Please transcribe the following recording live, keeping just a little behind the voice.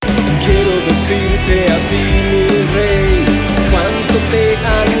decirte a ti, mi Rey, cuánto te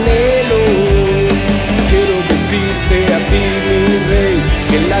anhelo. Quiero decirte a ti, mi Rey,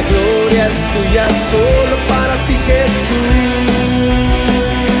 que la gloria es tuya solo para ti, Jesús.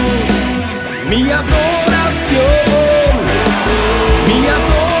 Mi adoración, mi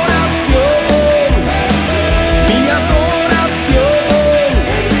adoración, mi adoración,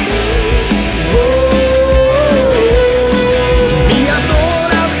 oh, mi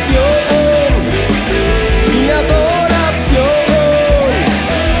adoración, mi adoración,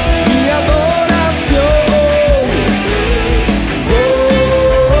 mi adoración,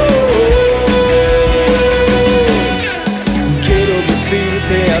 quiero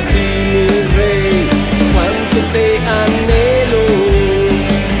decirte a ti, mi Rey, cuánto te anhelo.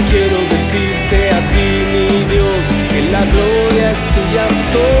 Quiero decirte a ti, mi Dios, que la gloria es tuya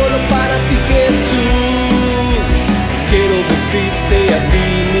solo para ti, Jesús. Quiero decirte a ti,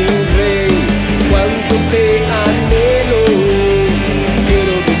 mi Rey, cuánto te anhelo.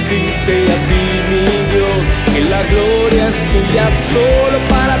 Quiero decirte a ti, mi Dios, que la gloria es tuya solo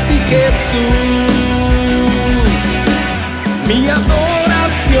para ti, Jesús.